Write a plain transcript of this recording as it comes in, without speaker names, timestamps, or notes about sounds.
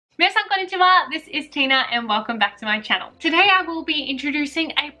Konnichiwa, this is Tina and welcome back to my channel. Today I will be introducing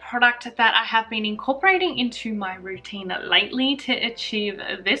a product that I have been incorporating into my routine lately to achieve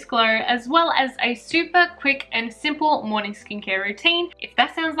this glow, as well as a super quick and simple morning skincare routine. If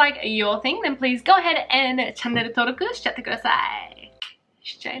that sounds like your thing, then please go ahead and channel登録しちゃってください。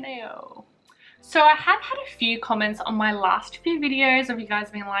しちゃいなよ。So I have had a few comments on my last few videos of you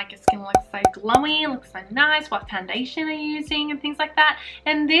guys being like, your skin looks so glowy, looks so nice, what foundation are you using and things like that.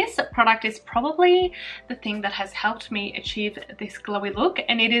 And this product is probably the thing that has helped me achieve this glowy look,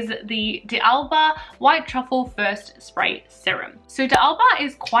 and it is the dalba White Truffle First Spray Serum. So dalba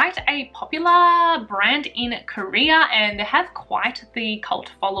is quite a popular brand in Korea and they have quite the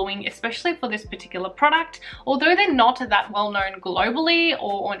cult following, especially for this particular product, although they're not that well known globally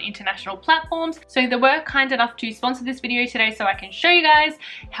or on international platforms. So they were kind enough to sponsor this video today so I can show you guys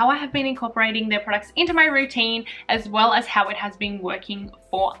how I have been incorporating their products into my routine, as well as how it has been working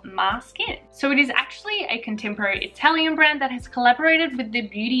for my skin. So it is actually a contemporary Italian brand that has collaborated with the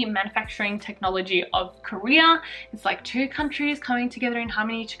beauty manufacturing technology of Korea. It's like two countries coming together in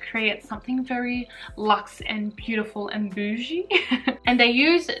harmony to create something very luxe and beautiful and bougie. And they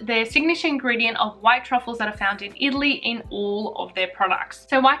use their signature ingredient of white truffles that are found in Italy in all of their products.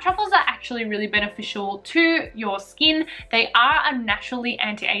 So white truffles are actually really beneficial to your skin. They are a naturally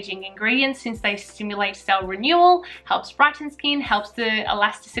anti-aging ingredient since they stimulate cell renewal, helps brighten skin, helps the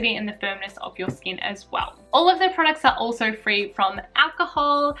elasticity and the firmness of your skin as well. All of their products are also free from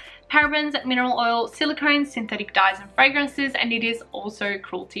alcohol, parabens, mineral oil, silicones, synthetic dyes and fragrances, and it is also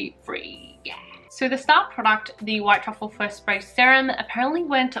cruelty free. Yeah. So the star product, the White Truffle First Spray Serum, apparently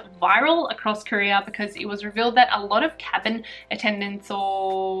went viral across Korea because it was revealed that a lot of cabin attendants,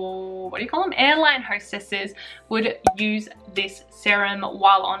 or what do you call them, airline hostesses, would use this serum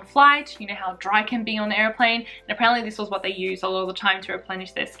while on flight. You know how dry can be on the airplane, and apparently this was what they use a lot of the time to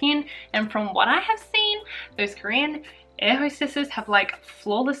replenish their skin. And from what I have seen, those Korean air hostesses have like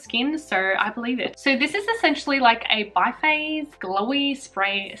flawless skin, so I believe it. So this is essentially like a biphase glowy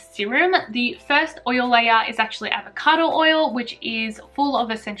spray serum. The first oil layer is actually avocado oil, which is full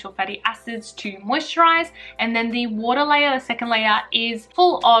of essential fatty acids to moisturize, and then the water layer, the second layer, is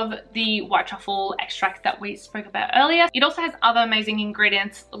full of the white truffle extract that we spoke about earlier. It also has other amazing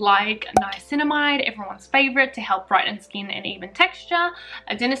ingredients like niacinamide, everyone's favorite, to help brighten skin and even texture,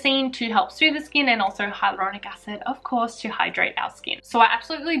 adenosine to help soothe the skin, and also hyaluronic acid, of course, to hydrate our skin. So I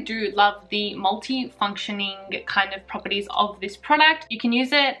absolutely do love the multi-functioning kind of properties of this product. You can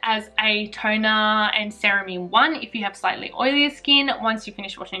use it as a toner and serum in one. If you have slightly oilier skin, once you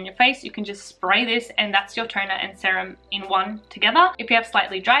finish washing your face, you can just spray this and that's your toner and serum in one together. If you have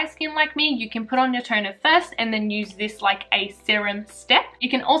slightly dry skin like me, you can put on your toner first and then use this like a serum step. You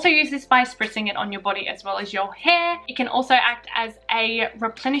can also use this by spritzing it on your body as well as your hair. It can also act as a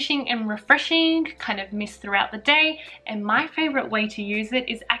replenishing and refreshing kind of mist throughout the day. And my favorite way to use it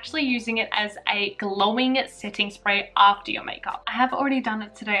is actually using it as a glowing setting spray after your makeup. I have already done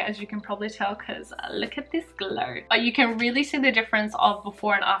it today, as you can probably tell, because look at this glow. But you can really see the difference of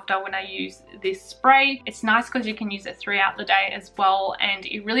before and after when I use this spray. It's nice because you can use it throughout the day as well, and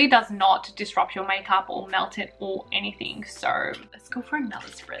it really does not disrupt your makeup or melt it or anything. So let's go for another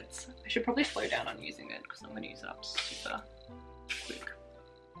spritz. I should probably slow down on using it because I'm going to use it up super quick.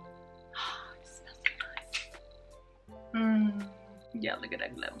 Yeah, look at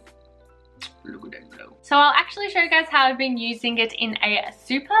that glow. Look at that glow. So I'll actually show you guys how I've been using it in a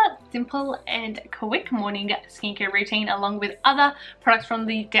super simple and quick morning skincare routine, along with other products from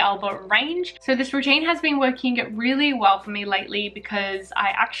the dalba range. So this routine has been working really well for me lately because I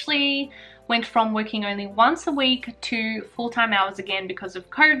actually went from working only once a week to full-time hours again because of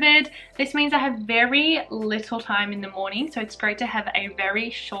COVID. This means I have very little time in the morning, so it's great to have a very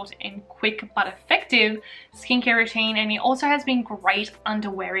short and quick but effective skincare routine. And it also has been great under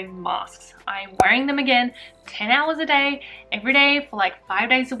wearing masks. I'm wearing them again 10 hours a day, every day for like 5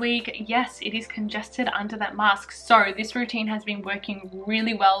 days a week. Yes, it is congested under that mask, so this routine has been working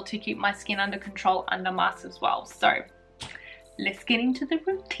really well to keep my skin under control under masks as well. So let's get into the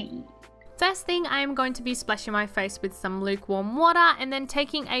routine. First thing, I am going to be splashing my face with some lukewarm water and then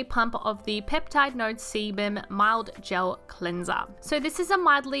taking a pump of the Peptide Node Sebum Mild Gel Cleanser. So this is a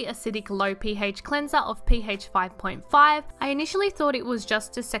mildly acidic low pH cleanser of pH 5.5. I initially thought it was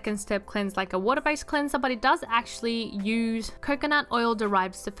just a second step cleanse like a water-based cleanser, but it does actually use coconut oil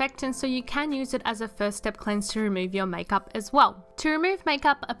derived surfactant, so you can use it as a first step cleanse to remove your makeup as well. To remove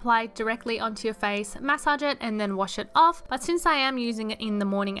makeup, apply it directly onto your face, massage it and then wash it off. But since I am using it in the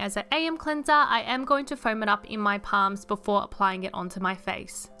morning as an AM cleanser, I am going to foam it up in my palms before applying it onto my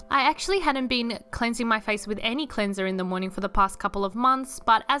face. I actually hadn't been cleansing my face with any cleanser in the morning for the past couple of months,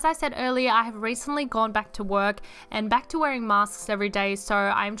 but as I said earlier, I have recently gone back to work and back to wearing masks every day, so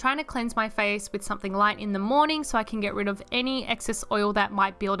I'm trying to cleanse my face with something light in the morning so I can get rid of any excess oil that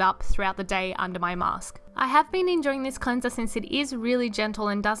might build up throughout the day under my mask. I have been enjoying this cleanser since it is really gentle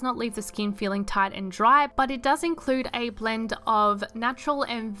and does not leave the skin feeling tight and dry, but it does include a blend of natural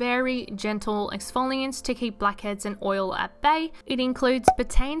and very gentle exfoliants to keep blackheads and oil at bay. It includes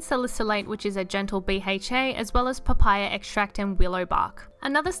betaine salicylate, which is a gentle BHA, as well as papaya extract and willow bark.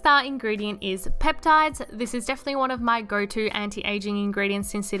 Another star ingredient is peptides. This is definitely one of my go-to anti-aging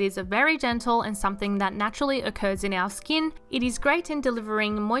ingredients since it is very gentle and something that naturally occurs in our skin. It is great in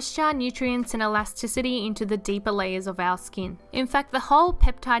delivering moisture, nutrients, and elasticity into the deeper layers of our skin. In fact, the whole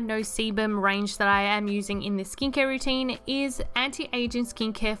peptide no sebum range that I am using in this skincare routine is anti-aging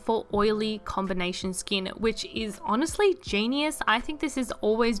skincare for oily combination skin, which is honestly genius. I think this has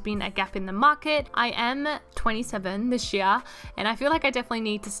always been a gap in the market. I am 27 this year, and I feel like I definitely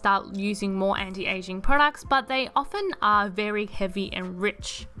need to start using more anti-aging products, but they often are very heavy and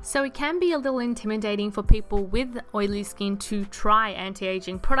rich. So it can be a little intimidating for people with oily skin to try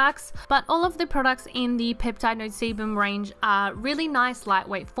anti-aging products, but all of the products in the Peptide No Sebum range are really nice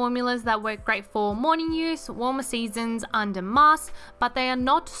lightweight formulas that work great for morning use, warmer seasons, under masks, but they are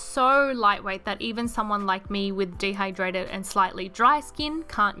not so lightweight that even someone like me with dehydrated and slightly dry skin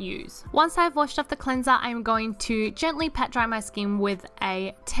can't use. Once I've washed off the cleanser, I'm going to gently pat dry my skin with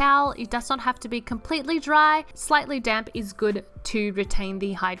a towel. It does not have to be completely dry. Slightly damp is good to retain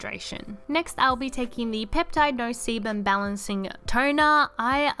the hydration. Next, I'll be taking the Peptide No Sebum Balancing Toner.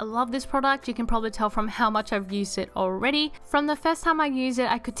 I love this product. You can probably tell from how much I've used it already. From the first time I used it,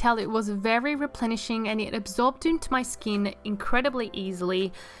 I could tell it was very replenishing and it absorbed into my skin incredibly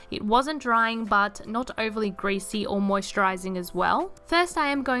easily. It wasn't drying, but not overly greasy or moisturizing as well. First, I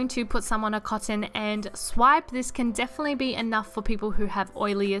am going to put some on a cotton and swipe. This can definitely be enough for people who have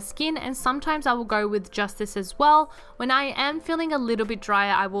oilier skin, and sometimes I will go with just this as well. When I am feeling a little bit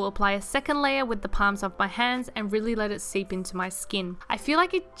drier, I will apply a second layer with the palms of my hands and really let it seep into my skin. I feel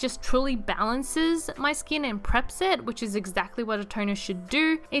like it just truly balances my skin and preps it, which is exactly what a toner should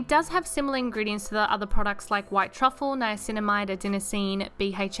do. It does have similar ingredients to the other products like white truffle, niacinamide, adenosine,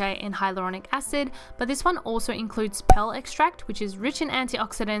 BHA, and hyaluronic acid, but this one also includes pearl extract, which is rich in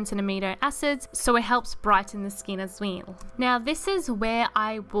antioxidants and amino acids, so it helps brighten the skin as well. Now, this is where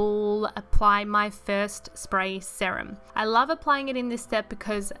I will apply my First Spray Serum. I love applying it in this step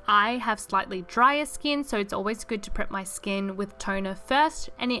because I have slightly drier skin, so it's always good to prep my skin with toner first,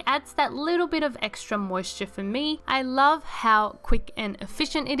 and it adds that little bit of extra moisture for me. I love how quick and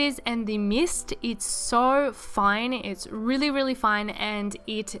efficient it is, and the mist, it's so fine. It's really fine, and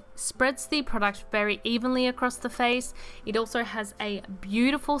it spreads the product very evenly across the face. It also has a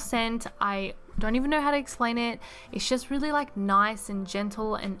beautiful scent. I don't even know how to explain it. It's just really like nice and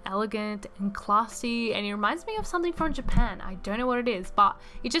gentle and elegant and classy, and it reminds me of something from Japan. I don't know what it is, but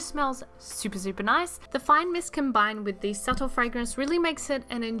it just smells super nice. The fine mist combined with the subtle fragrance really makes it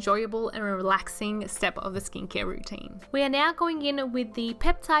an enjoyable and relaxing step of the skincare routine. We are now going in with the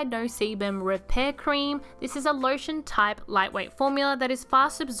Peptide No Sebum Repair Cream. This is a lotion type lightweight formula that is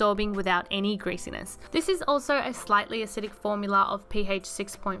fast absorbing without any greasiness. This is also a slightly acidic formula of pH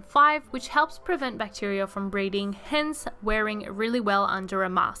 6.5, which helps prevent bacteria from breeding, hence wearing really well under a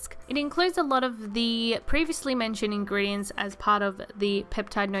mask. It includes a lot of the previously mentioned ingredients as part of the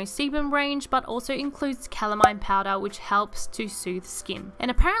Peptide No Sebum range, but also includes calamine powder, which helps to soothe skin. And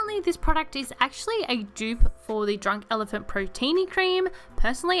apparently this product is actually a dupe for the Drunk Elephant Protein Cream.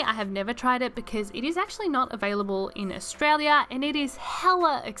 Personally, I have never tried it because it is actually not available in Australia and it is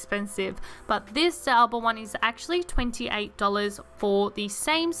hella expensive, but this ALBA one is actually $28 for the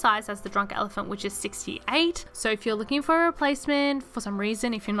same size as the Drunk Elephant, which is $68. So if you're looking for a replacement for some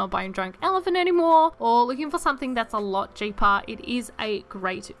reason, if you're not buying Drunk Elephant anymore, or looking for something that's a lot cheaper, it is a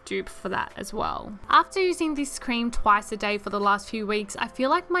great dupe for that as well. After using this cream twice a day for the last few weeks, I feel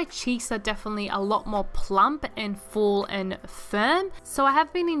like my cheeks are definitely a lot more plump and full and firm. So I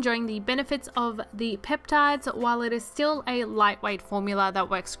have been enjoying the benefits of the peptides while it is still a lightweight formula that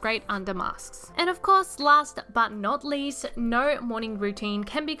works great under masks. And of course, last but not least, no morning routine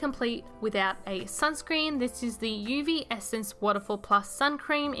can be complete without a sunscreen. This is the UV Essence Waterfall Plus Sun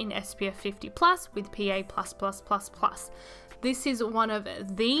Cream in SPF 50+ with PA+++++. This is one of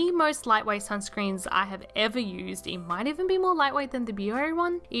the most lightweight sunscreens I have ever used. It might even be more lightweight than the kbeauty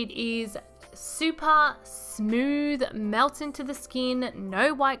one. It is super smooth, melts into the skin,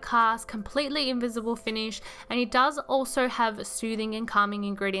 no white cast, completely invisible finish, and it does also have soothing and calming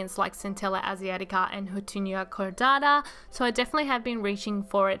ingredients like Centella asiatica and Houttuynia cordata, so I definitely have been reaching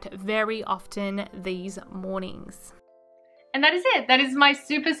for it very often these mornings. And that is it. That is my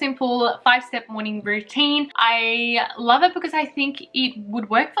super simple 5-step morning routine. I love it because I think it would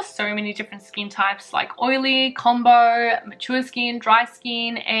work for so many different skin types, like oily, combo, mature skin, dry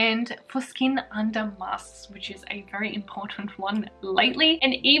skin, and for skin under masks, which is a very important one lately.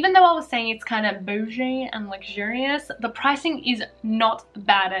 And even though I was saying it's kind of bougie and luxurious, the pricing is not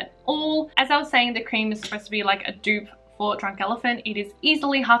bad at all. As I was saying, the cream is supposed to be like a dupe for Drunk Elephant. It is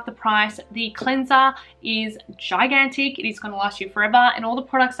easily half the price. The cleanser is gigantic. It is going to last you forever, and all the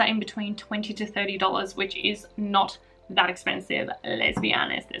products are in between $20 to $30, which is not that expensive. Let's be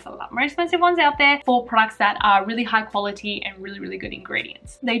honest, there's a lot more expensive ones out there for products that are really high quality and really good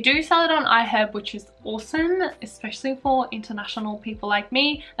ingredients. They do sell it on iHerb, which is awesome, especially for international people like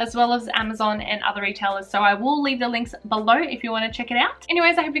me, as well as Amazon and other retailers, so I will leave the links below if you want to check it out.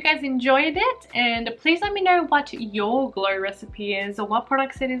 Anyways, I hope you guys enjoyed it, and please let me know what your glow recipe is, or what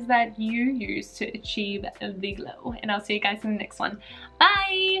products it is that you use to achieve the glow, and I'll see you guys in the next one.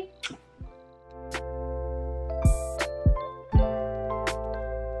 Bye!